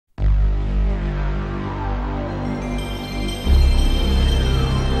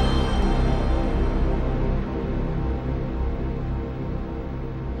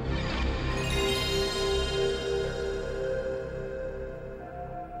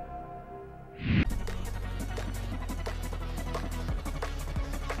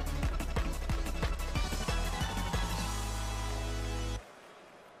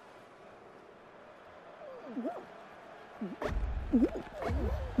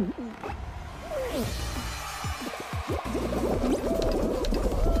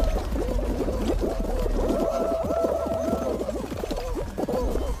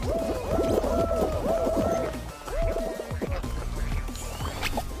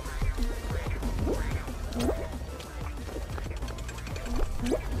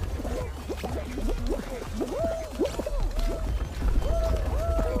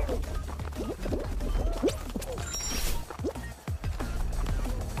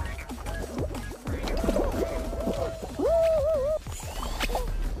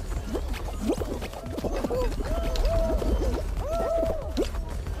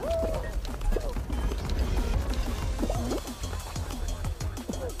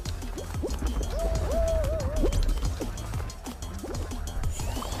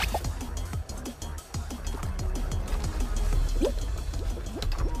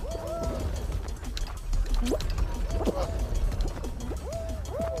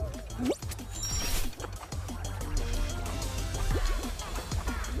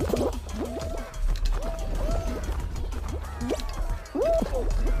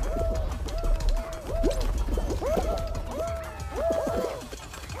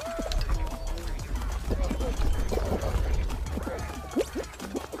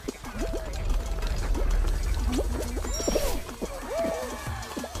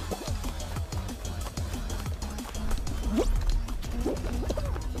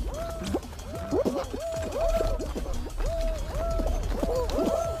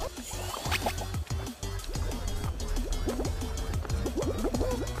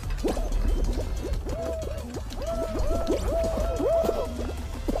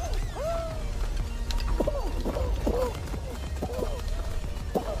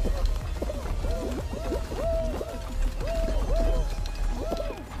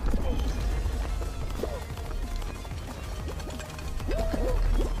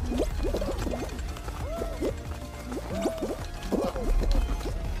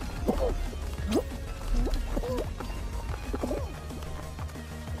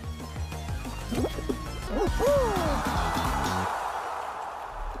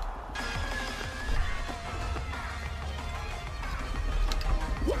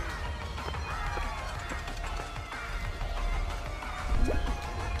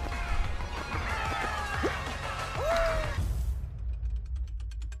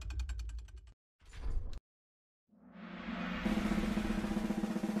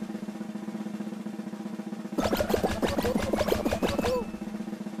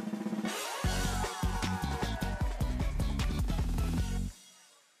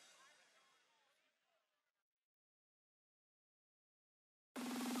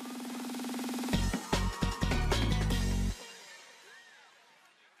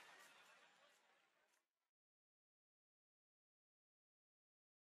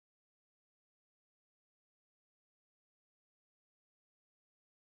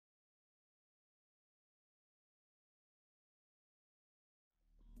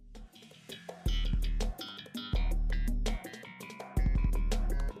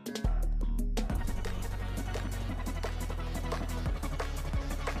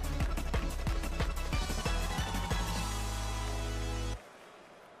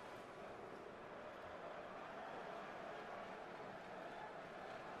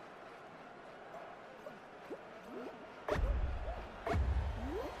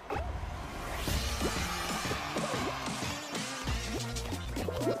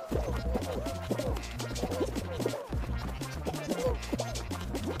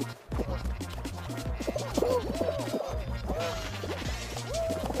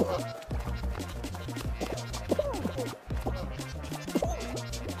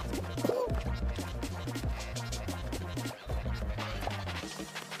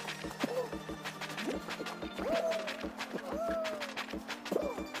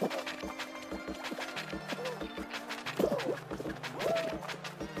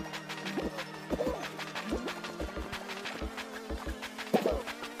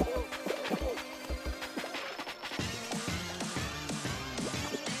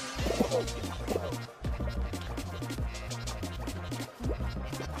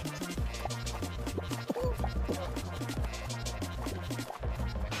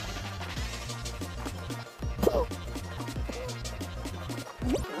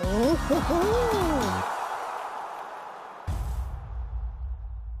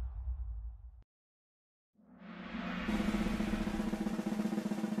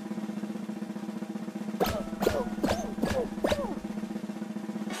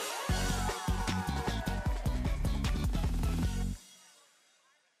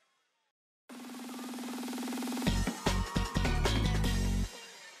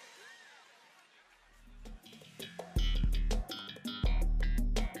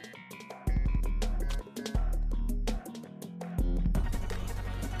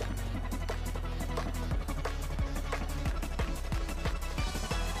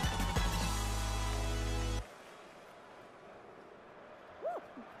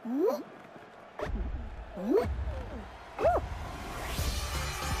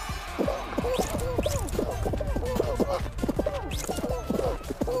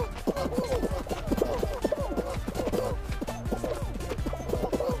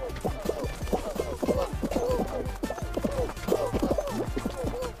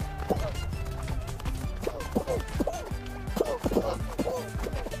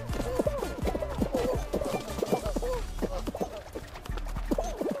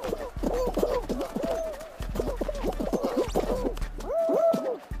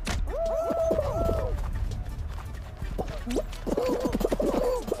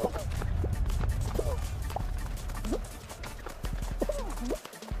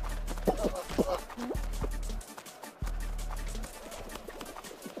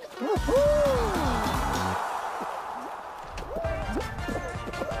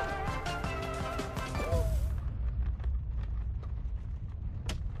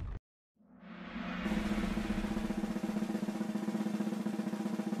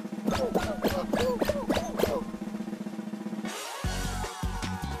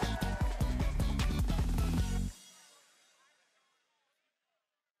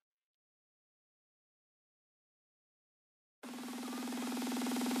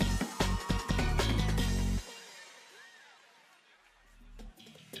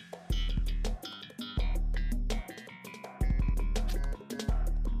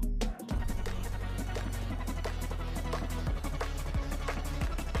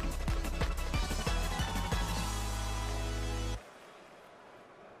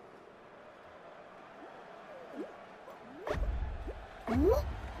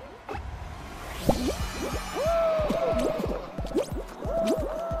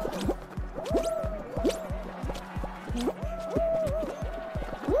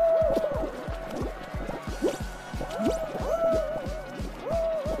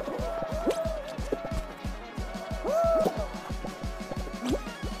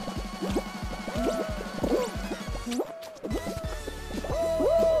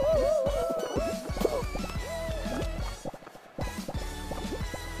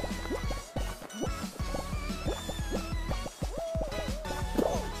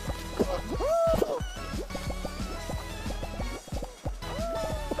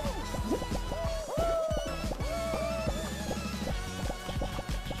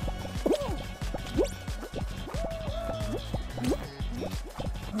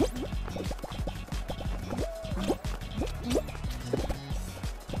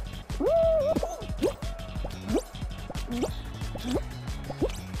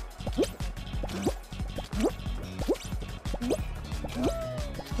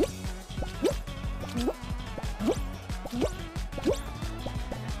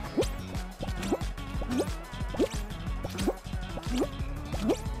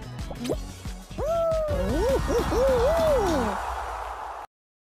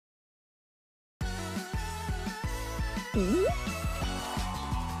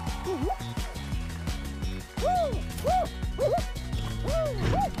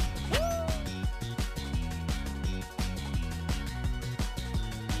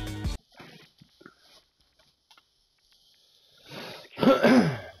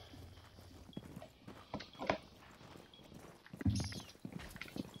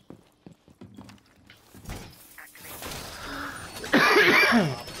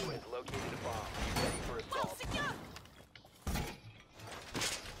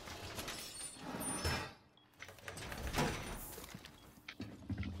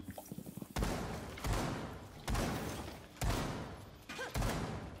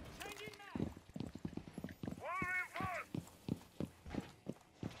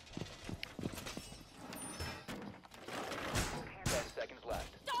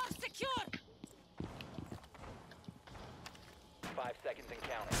Seconds and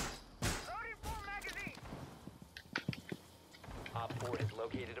counting. Loading full magazine. Op 4 has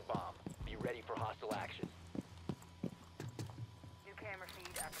located a bomb. Be ready for hostile action. New camera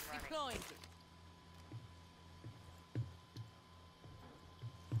feed up and running. Deploying.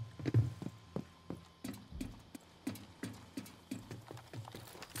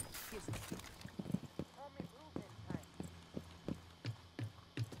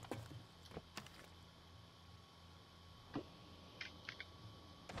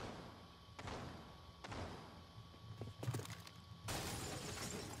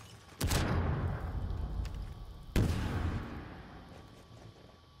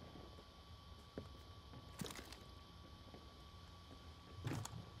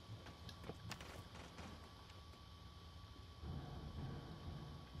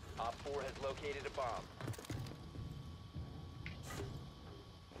 Op 4 has located a bomb.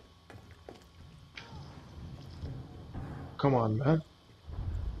 come on, man.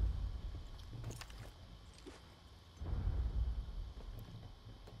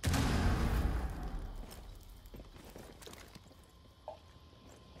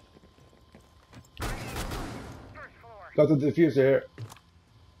 First floor. Got the diffuser here.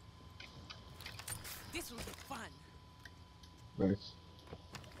 This will be fun. Nice.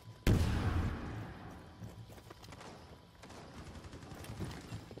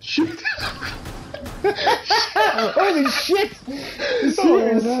 Shit! Holy shit!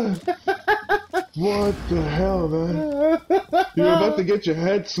 Serious? Oh, what the hell, man? You're about to get your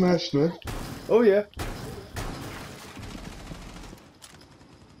head smashed, man. Oh yeah.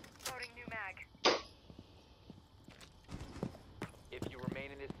 Loading new mag. If you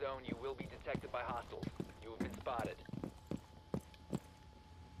remain in this zone, you will be detected by hostiles. You have been spotted.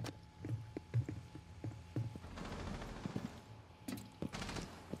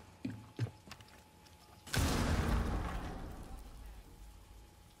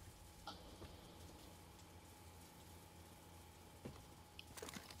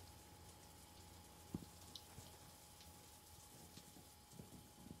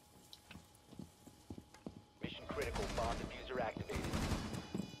 Mission critical. Bomb diffuser activated.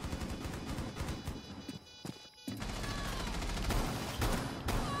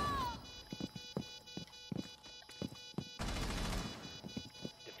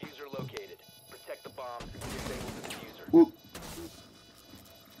 Diffuser located. Protect the bomb. Disable the diffuser. Ooh.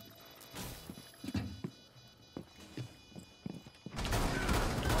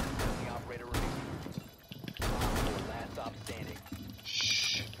 The operator remaining. Bomb last stop standing.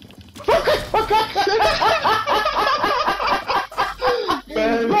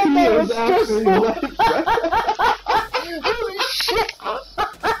 Man, That he was was actually stressful. Holy shit!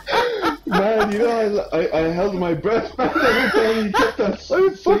 Man, you know, I held my breath back every time he kept that.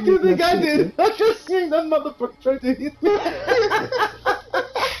 What the fuck do you think I shit, did? I just seen that motherfucker try to hit me.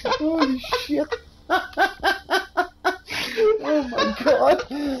 Holy shit. Oh my god.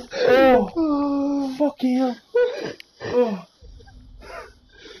 Oh, fucking hell. Oh,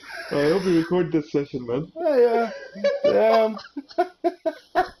 I hope you record this session, man. yeah. Damn.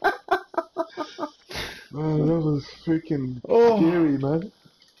 Man, that was freaking Oh. scary, man.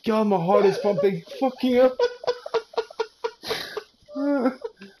 God, my heart is pumping. Fucking hell.